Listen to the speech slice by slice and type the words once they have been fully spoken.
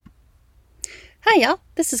Hi, y'all.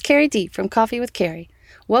 This is Carrie D from Coffee with Carrie.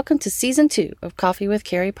 Welcome to Season 2 of Coffee with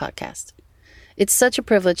Carrie podcast. It's such a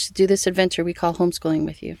privilege to do this adventure we call homeschooling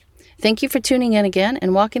with you. Thank you for tuning in again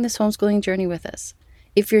and walking this homeschooling journey with us.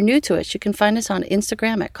 If you're new to us, you can find us on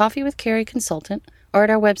Instagram at Coffee with Carrie Consultant or at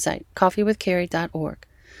our website, coffeewithcarrie.org.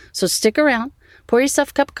 So stick around, pour yourself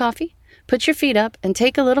a cup of coffee, put your feet up, and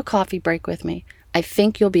take a little coffee break with me. I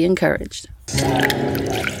think you'll be encouraged.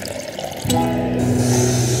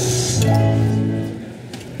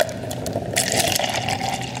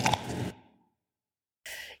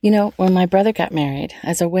 You know, when my brother got married,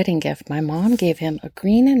 as a wedding gift, my mom gave him a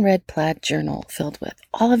green and red plaid journal filled with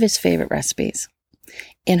all of his favorite recipes.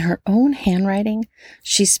 In her own handwriting,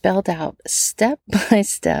 she spelled out step by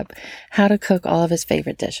step how to cook all of his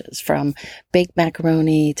favorite dishes, from baked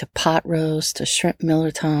macaroni to pot roast to shrimp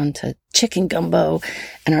mirliton to chicken gumbo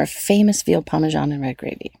and our famous veal parmesan and red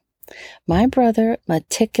gravy. My brother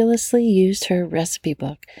meticulously used her recipe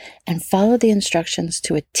book and followed the instructions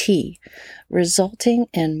to a T, resulting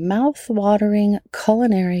in mouth-watering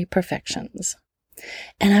culinary perfections.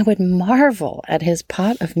 And I would marvel at his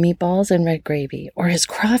pot of meatballs and red gravy or his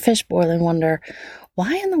crawfish boil and wonder,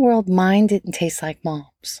 why in the world mine didn't taste like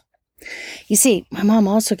Mom's? You see, my mom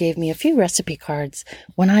also gave me a few recipe cards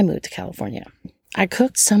when I moved to California. I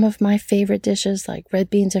cooked some of my favorite dishes like red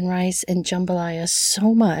beans and rice and jambalaya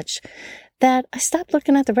so much that I stopped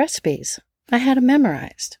looking at the recipes. I had them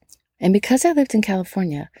memorized. And because I lived in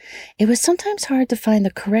California, it was sometimes hard to find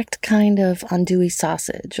the correct kind of andouille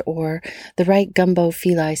sausage or the right gumbo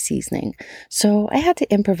filet seasoning, so I had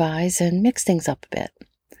to improvise and mix things up a bit.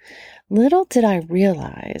 Little did I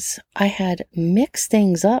realize I had mixed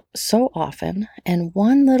things up so often and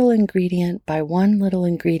one little ingredient by one little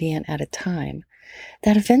ingredient at a time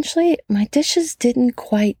that eventually my dishes didn't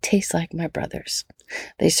quite taste like my brother's.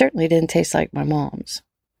 They certainly didn't taste like my mom's.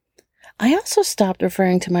 I also stopped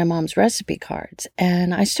referring to my mom's recipe cards,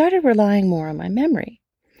 and I started relying more on my memory.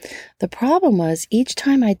 The problem was each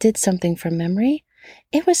time I did something from memory,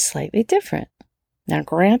 it was slightly different. Now,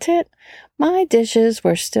 granted, my dishes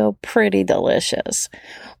were still pretty delicious,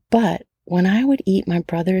 but when I would eat my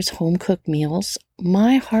brother's home-cooked meals,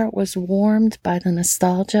 my heart was warmed by the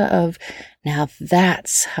nostalgia of, now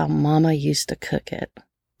that's how Mama used to cook it.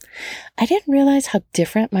 I didn't realize how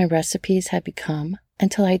different my recipes had become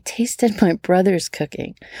until I tasted my brother's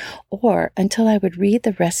cooking, or until I would read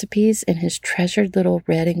the recipes in his treasured little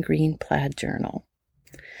red and green plaid journal.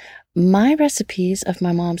 My recipes of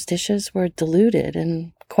my mom's dishes were diluted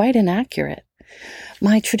and quite inaccurate.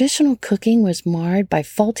 My traditional cooking was marred by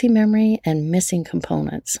faulty memory and missing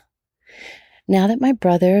components. Now that my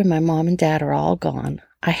brother and my mom and dad are all gone,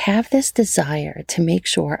 I have this desire to make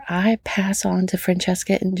sure I pass on to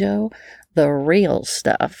Francesca and Joe the real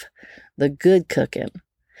stuff, the good cooking.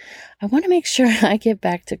 I want to make sure I get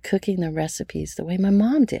back to cooking the recipes the way my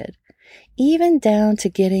mom did, even down to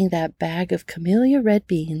getting that bag of Camellia red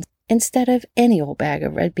beans instead of any old bag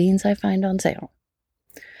of red beans I find on sale.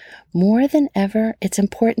 More than ever, it's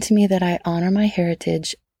important to me that I honor my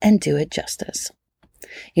heritage and do it justice.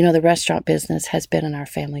 You know, the restaurant business has been in our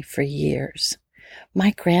family for years.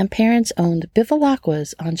 My grandparents owned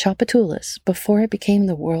Bivalacquas on Tchoupitoulas before it became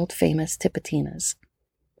the world-famous Tipitinas.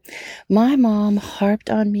 My mom harped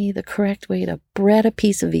on me the correct way to bread a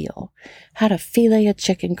piece of veal, how to fillet a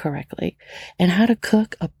chicken correctly, and how to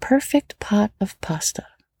cook a perfect pot of pasta.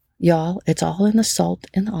 Y'all, it's all in the salt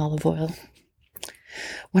and the olive oil.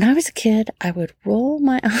 When I was a kid, I would roll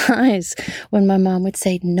my eyes when my mom would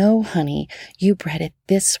say, "No, honey, you bread it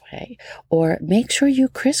this way," or "Make sure you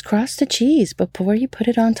crisscross the cheese before you put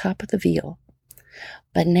it on top of the veal."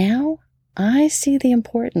 But now I see the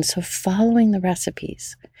importance of following the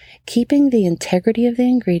recipes, keeping the integrity of the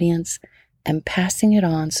ingredients, and passing it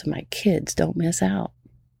on so my kids don't miss out.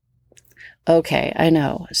 Okay, I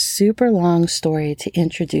know, super long story to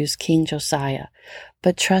introduce King Josiah,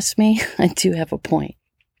 but trust me, I do have a point.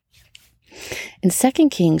 In 2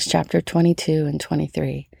 Kings chapter 22 and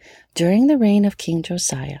 23, during the reign of King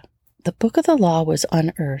Josiah, the book of the law was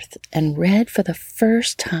unearthed and read for the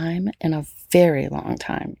first time in a very long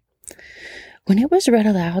time. When it was read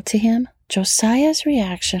aloud to him, Josiah's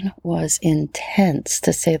reaction was intense,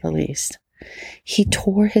 to say the least. He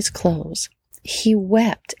tore his clothes. He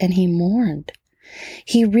wept and he mourned.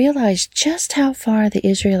 He realized just how far the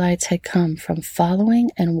Israelites had come from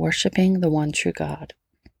following and worshiping the one true God.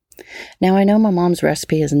 Now, I know my mom's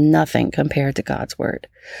recipe is nothing compared to God's word,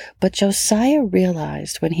 but Josiah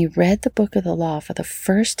realized when he read the book of the law for the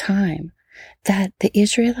first time that the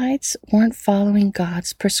Israelites weren't following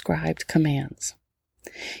God's prescribed commands.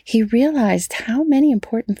 He realized how many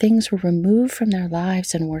important things were removed from their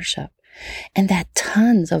lives in worship, and that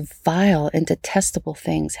tons of vile and detestable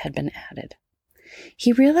things had been added.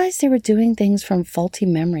 He realized they were doing things from faulty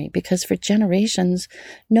memory because for generations,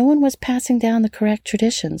 no one was passing down the correct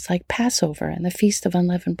traditions like Passover and the Feast of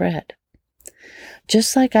Unleavened Bread.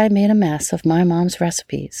 Just like I made a mess of my mom's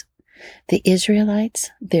recipes, the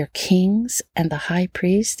Israelites, their kings, and the high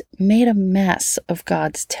priest made a mess of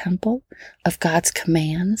God's temple, of God's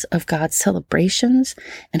commands, of God's celebrations,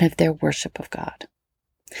 and of their worship of God.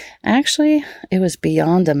 Actually, it was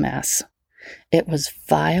beyond a mess. It was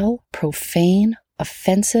vile, profane,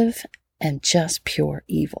 offensive, and just pure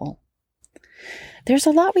evil. There's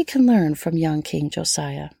a lot we can learn from young King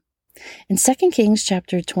Josiah. In 2 Kings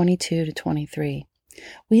chapter 22 to 23,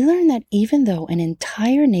 we learn that even though an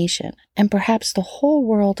entire nation and perhaps the whole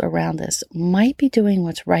world around us might be doing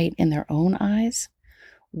what's right in their own eyes,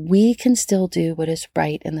 we can still do what is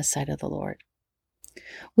right in the sight of the Lord.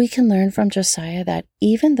 We can learn from Josiah that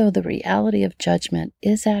even though the reality of judgment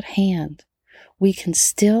is at hand, we can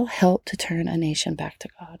still help to turn a nation back to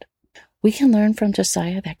God. We can learn from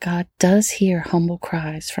Josiah that God does hear humble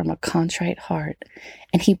cries from a contrite heart,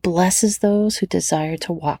 and he blesses those who desire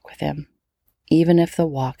to walk with him, even if the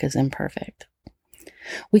walk is imperfect.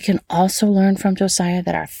 We can also learn from Josiah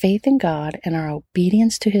that our faith in God and our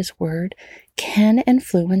obedience to his word can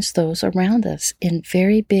influence those around us in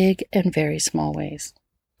very big and very small ways.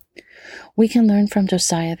 We can learn from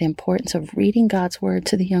Josiah the importance of reading God's word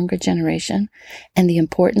to the younger generation and the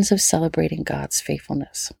importance of celebrating God's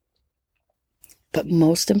faithfulness. But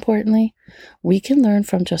most importantly, we can learn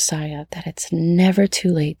from Josiah that it's never too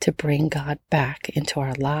late to bring God back into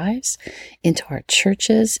our lives, into our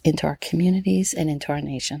churches, into our communities, and into our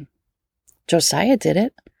nation. Josiah did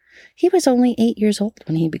it. He was only 8 years old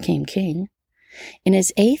when he became king. In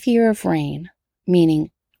his 8th year of reign,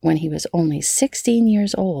 meaning when he was only 16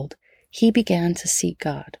 years old, he began to seek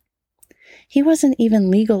God. He wasn't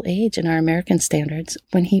even legal age in our American standards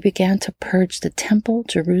when he began to purge the temple,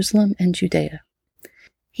 Jerusalem, and Judea.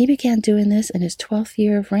 He began doing this in his 12th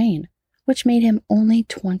year of reign, which made him only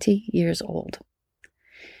 20 years old.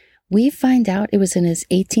 We find out it was in his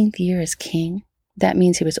 18th year as king, that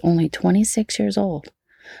means he was only 26 years old,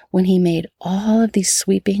 when he made all of these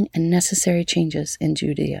sweeping and necessary changes in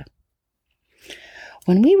Judea.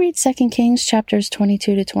 When we read 2 Kings chapters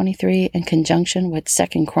 22 to 23 in conjunction with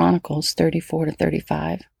 2 Chronicles 34 to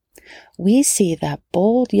 35, we see that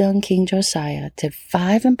bold young King Josiah did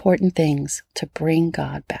 5 important things to bring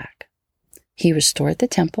God back. He restored the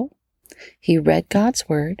temple, he read God's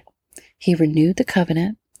word, he renewed the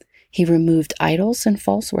covenant, he removed idols and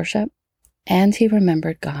false worship, and he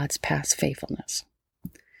remembered God's past faithfulness.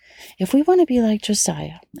 If we want to be like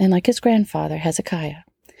Josiah and like his grandfather Hezekiah,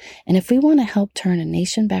 and if we want to help turn a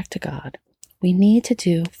nation back to God, we need to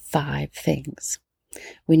do 5 things.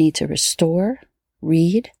 We need to restore,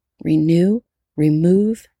 read, renew,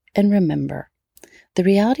 remove, and remember. The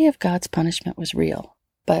reality of God's punishment was real,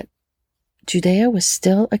 but Judea was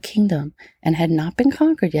still a kingdom and had not been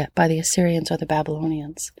conquered yet by the Assyrians or the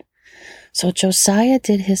Babylonians. So Josiah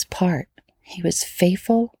did his part. He was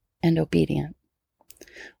faithful and obedient.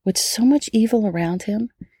 With so much evil around him,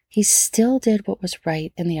 he still did what was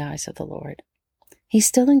right in the eyes of the Lord. He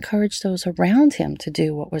still encouraged those around him to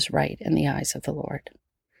do what was right in the eyes of the Lord.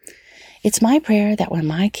 It's my prayer that when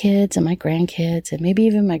my kids and my grandkids and maybe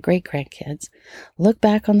even my great-grandkids look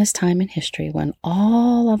back on this time in history when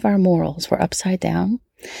all of our morals were upside down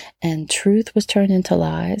and truth was turned into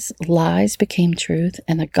lies, lies became truth,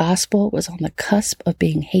 and the gospel was on the cusp of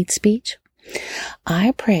being hate speech,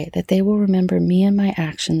 I pray that they will remember me and my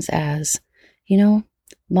actions as,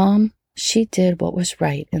 Mom, she did what was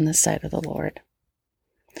right in the sight of the Lord.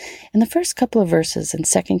 In the first couple of verses in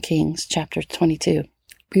 2 Kings chapter 22,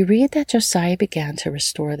 we read that Josiah began to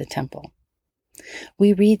restore the temple.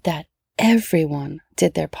 We read that everyone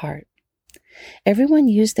did their part. Everyone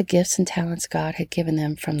used the gifts and talents God had given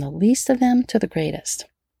them, from the least of them to the greatest.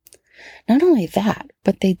 Not only that,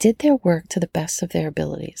 but they did their work to the best of their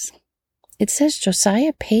abilities. It says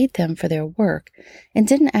Josiah paid them for their work and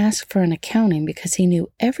didn't ask for an accounting because he knew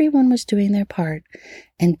everyone was doing their part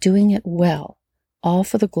and doing it well, all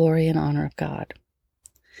for the glory and honor of God.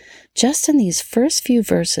 Just in these first few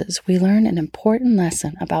verses, we learn an important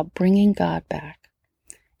lesson about bringing God back.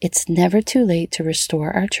 It's never too late to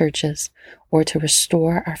restore our churches or to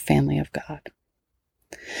restore our family of God.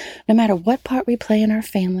 No matter what part we play in our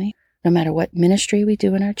family, no matter what ministry we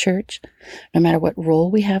do in our church, no matter what role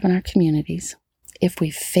we have in our communities, if we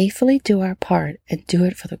faithfully do our part and do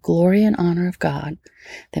it for the glory and honor of God,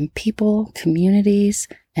 then people, communities,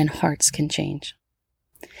 and hearts can change.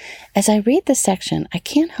 As I read this section, I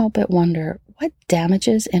can't help but wonder what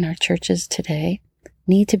damages in our churches today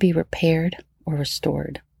need to be repaired or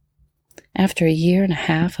restored? After a year and a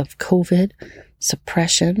half of COVID,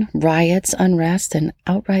 suppression, riots, unrest, and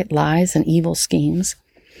outright lies and evil schemes,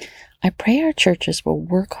 I pray our churches will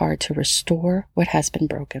work hard to restore what has been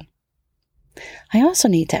broken. I also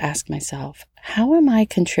need to ask myself, how am I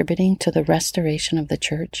contributing to the restoration of the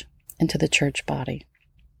church and to the church body?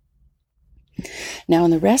 Now,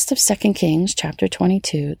 in the rest of 2 Kings chapter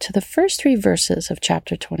 22 to the first 3 verses of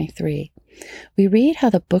chapter 23, we read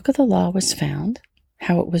how the book of the law was found,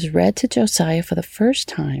 how it was read to Josiah for the first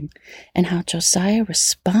time, and how Josiah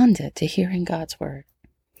responded to hearing God's word.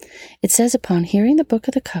 It says, upon hearing the book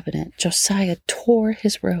of the covenant, Josiah tore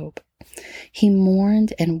his robe. He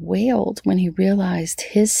mourned and wailed when he realized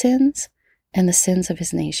his sins and the sins of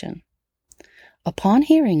his nation. Upon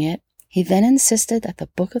hearing it, he then insisted that the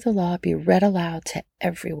book of the law be read aloud to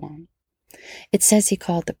everyone. It says he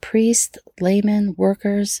called the priests, laymen,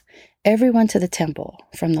 workers, everyone to the temple,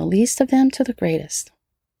 from the least of them to the greatest.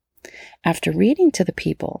 After reading to the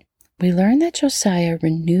people, we learn that Josiah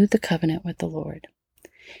renewed the covenant with the Lord.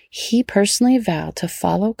 He personally vowed to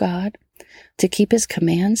follow God, to keep his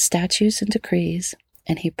commands, statutes, and decrees,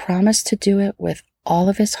 and he promised to do it with all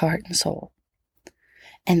of his heart and soul.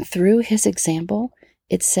 And through his example,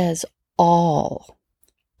 it says all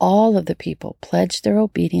of the people pledged their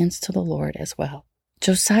obedience to the Lord as well.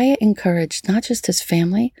 Josiah encouraged not just his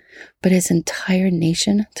family, but his entire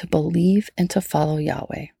nation to believe and to follow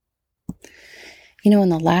Yahweh. In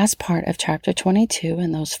the last part of chapter 22,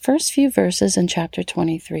 in those first few verses in chapter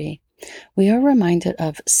 23, we are reminded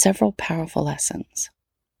of several powerful lessons.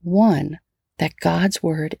 One, that God's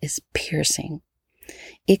word is piercing.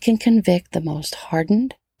 It can convict the most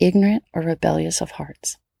hardened, ignorant, or rebellious of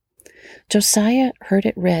hearts. Josiah heard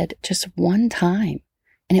it read just one time,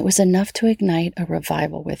 and it was enough to ignite a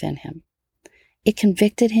revival within him. It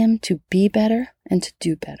convicted him to be better and to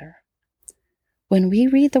do better. When we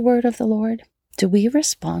read the word of the Lord, do we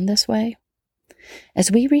respond this way?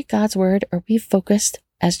 As we read God's word, are we focused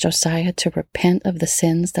as Josiah to repent of the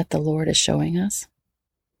sins that the Lord is showing us?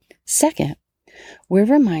 Second, we're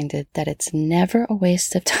reminded that it's never a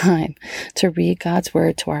waste of time to read God's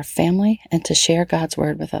word to our family and to share God's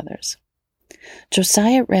word with others.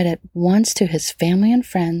 Josiah read it once to his family and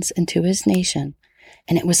friends and to his nation,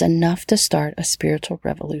 and it was enough to start a spiritual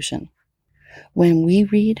revolution. When we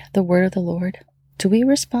read the word of the Lord, do we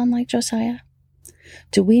respond like Josiah?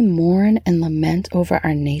 Do we mourn and lament over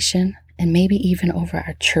our nation and maybe even over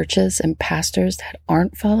our churches and pastors that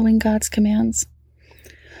aren't following God's commands?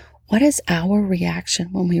 What is our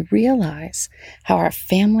reaction when we realize how our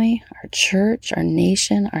family, our church, our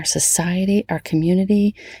nation, our society, our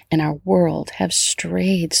community, and our world have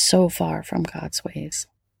strayed so far from God's ways?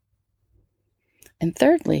 And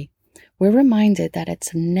thirdly, we're reminded that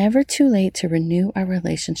it's never too late to renew our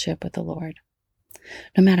relationship with the Lord.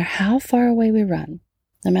 No matter how far away we run,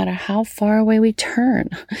 no matter how far away we turn,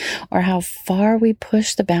 or how far we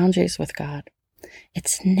push the boundaries with God,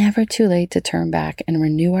 it's never too late to turn back and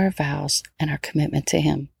renew our vows and our commitment to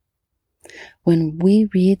Him. When we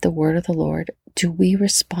read the word of the Lord, do we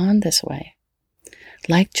respond this way?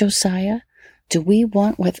 Like Josiah, do we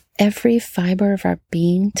want with every fiber of our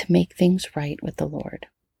being to make things right with the Lord?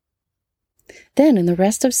 Then in the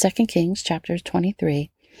rest of 2 Kings chapter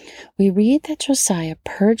 23, we read that Josiah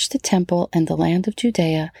purged the temple and the land of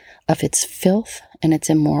Judea of its filth and its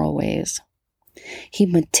immoral ways. He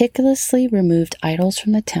meticulously removed idols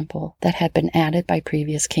from the temple that had been added by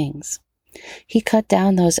previous kings. He cut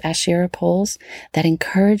down those Asherah poles that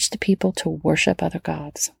encouraged the people to worship other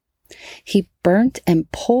gods. He burnt and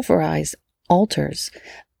pulverized altars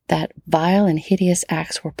that vile and hideous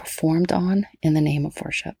acts were performed on in the name of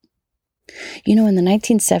worship. In the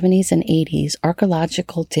 1970s and 80s,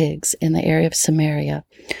 archaeological digs in the area of Samaria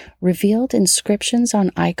revealed inscriptions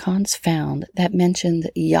on icons found that mentioned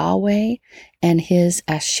Yahweh and his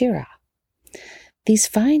Asherah. These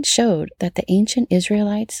finds showed that the ancient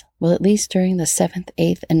Israelites, well, at least during the 7th,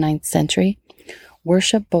 8th, and 9th century,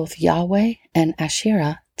 worshiped both Yahweh and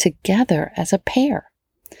Asherah together as a pair.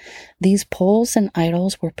 These poles and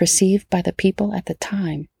idols were perceived by the people at the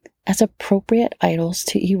time as appropriate idols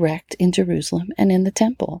to erect in Jerusalem and in the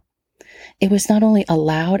temple. It was not only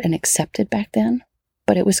allowed and accepted back then,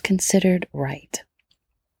 but it was considered right.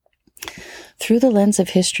 Through the lens of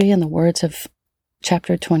history and the words of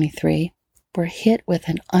chapter 23, we're hit with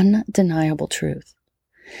an undeniable truth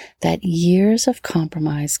that years of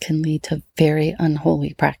compromise can lead to very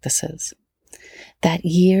unholy practices. That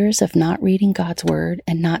years of not reading God's word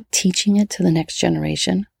and not teaching it to the next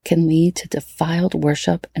generation can lead to defiled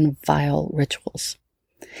worship and vile rituals.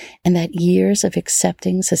 and that years of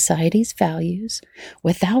accepting society's values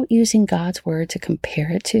without using God's word to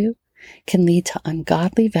compare it to can lead to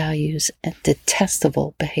ungodly values and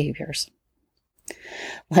detestable behaviors.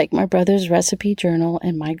 Like my brother's recipe journal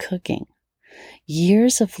and my cooking,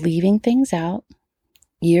 years of leaving things out,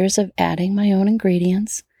 years of adding my own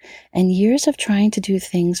ingredients, and years of trying to do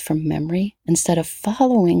things from memory instead of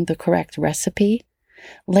following the correct recipe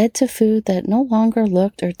led to food that no longer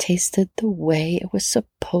looked or tasted the way it was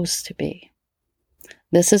supposed to be.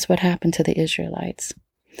 This is what happened to the Israelites.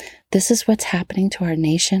 This is what's happening to our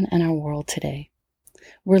nation and our world today.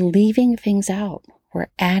 We're leaving things out. We're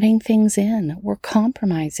adding things in. We're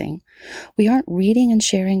compromising. We aren't reading and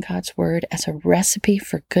sharing God's word as a recipe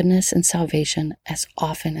for goodness and salvation as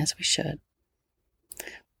often as we should.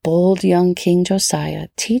 Bold young King Josiah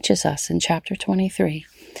teaches us in chapter 23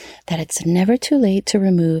 that it's never too late to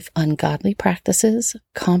remove ungodly practices,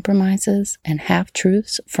 compromises, and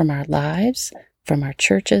half-truths from our lives, from our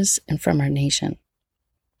churches, and from our nation.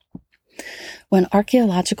 When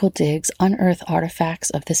archaeological digs unearth artifacts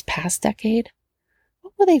of this past decade,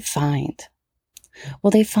 what will they find?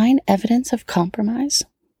 Will they find evidence of compromise?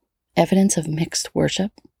 Evidence of mixed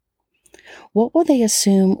worship? What will they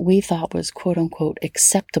assume we thought was quote-unquote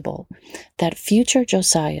acceptable that future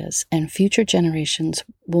Josiahs and future generations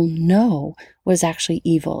will know was actually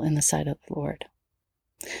evil in the sight of the Lord?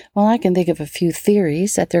 Well, I can think of a few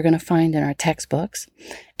theories that they're going to find in our textbooks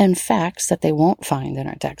and facts that they won't find in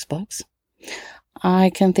our textbooks.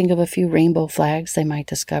 I can think of a few rainbow flags they might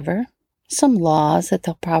discover, some laws that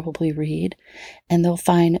they'll probably read, and they'll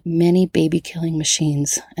find many baby-killing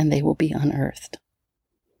machines, and they will be unearthed.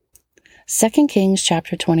 2 Kings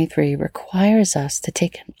chapter 23 requires us to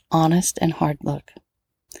take an honest and hard look.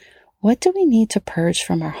 What do we need to purge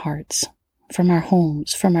from our hearts, from our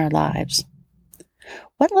homes, from our lives?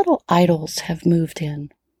 What little idols have moved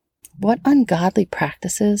in? What ungodly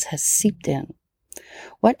practices has seeped in?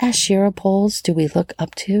 What Asherah poles do we look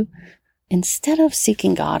up to instead of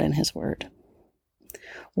seeking God and His Word?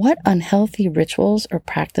 What unhealthy rituals or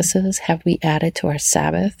practices have we added to our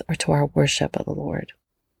Sabbath or to our worship of the Lord?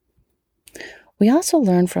 We also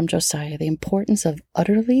learn from Josiah the importance of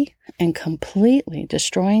utterly and completely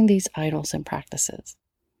destroying these idols and practices.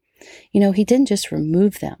 He didn't just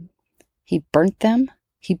remove them. He burnt them,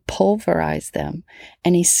 he pulverized them,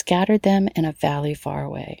 and he scattered them in a valley far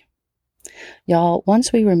away. Y'all,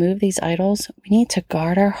 once we remove these idols, we need to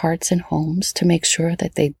guard our hearts and homes to make sure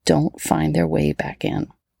that they don't find their way back in.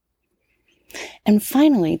 And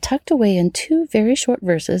finally, tucked away in 2 very short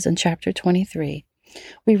verses in chapter 23,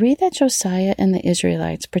 we read that Josiah and the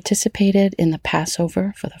Israelites participated in the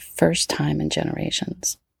Passover for the first time in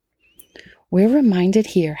generations. We're reminded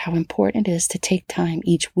here how important it is to take time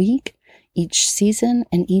each week, each season,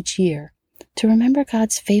 and each year to remember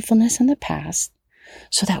God's faithfulness in the past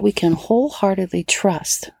so that we can wholeheartedly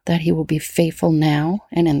trust that He will be faithful now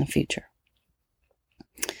and in the future.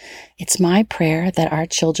 It's my prayer that our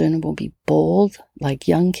children will be bold like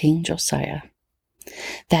young King Josiah,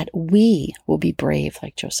 that we will be brave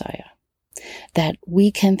like Josiah, that we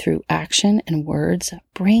can, through action and words,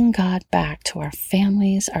 bring God back to our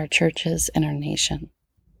families, our churches, and our nation.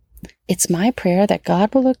 It's my prayer that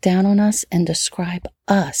God will look down on us and describe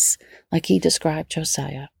us like He described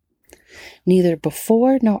Josiah. Neither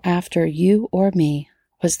before nor after you or me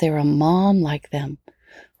was there a mom like them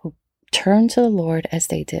who turned to the Lord as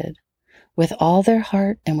they did, with all their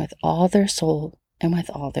heart and with all their soul and with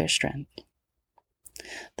all their strength.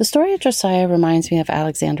 The story of Josiah reminds me of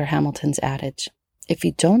Alexander Hamilton's adage, if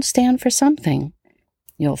you don't stand for something,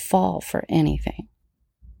 you'll fall for anything.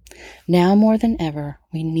 Now more than ever,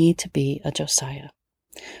 we need to be a Josiah.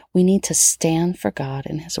 We need to stand for God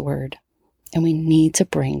and His Word, and we need to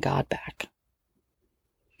bring God back.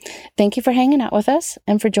 Thank you for hanging out with us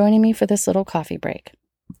and for joining me for this little coffee break.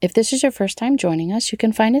 If this is your first time joining us, you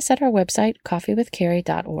can find us at our website,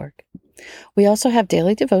 coffeewithcarrie.org. We also have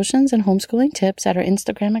daily devotions and homeschooling tips at our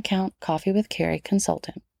Instagram account, Coffee with Carrie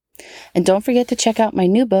Consultant. And don't forget to check out my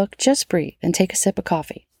new book, Just Breathe and Take a Sip of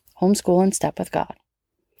Coffee, Homeschool in Step with God.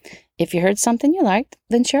 If you heard something you liked,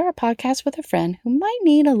 then share our podcast with a friend who might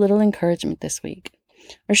need a little encouragement this week,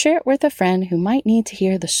 or share it with a friend who might need to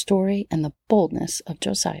hear the story and the boldness of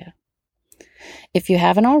Josiah. If you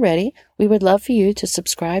haven't already, we would love for you to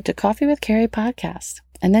subscribe to Coffee with Carrie podcast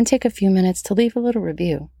and then take a few minutes to leave a little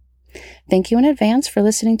review. Thank you in advance for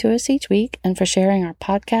listening to us each week and for sharing our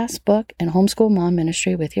podcast, book, and homeschool mom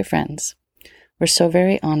ministry with your friends. We're so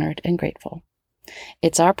very honored and grateful.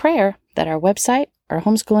 It's our prayer that our website, our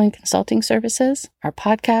homeschooling consulting services, our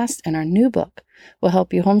podcast, and our new book will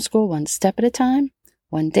help you homeschool one step at a time,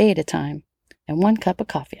 one day at a time, and one cup of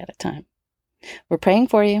coffee at a time. We're praying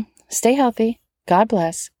for you. Stay healthy. God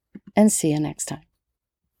bless, and see you next time.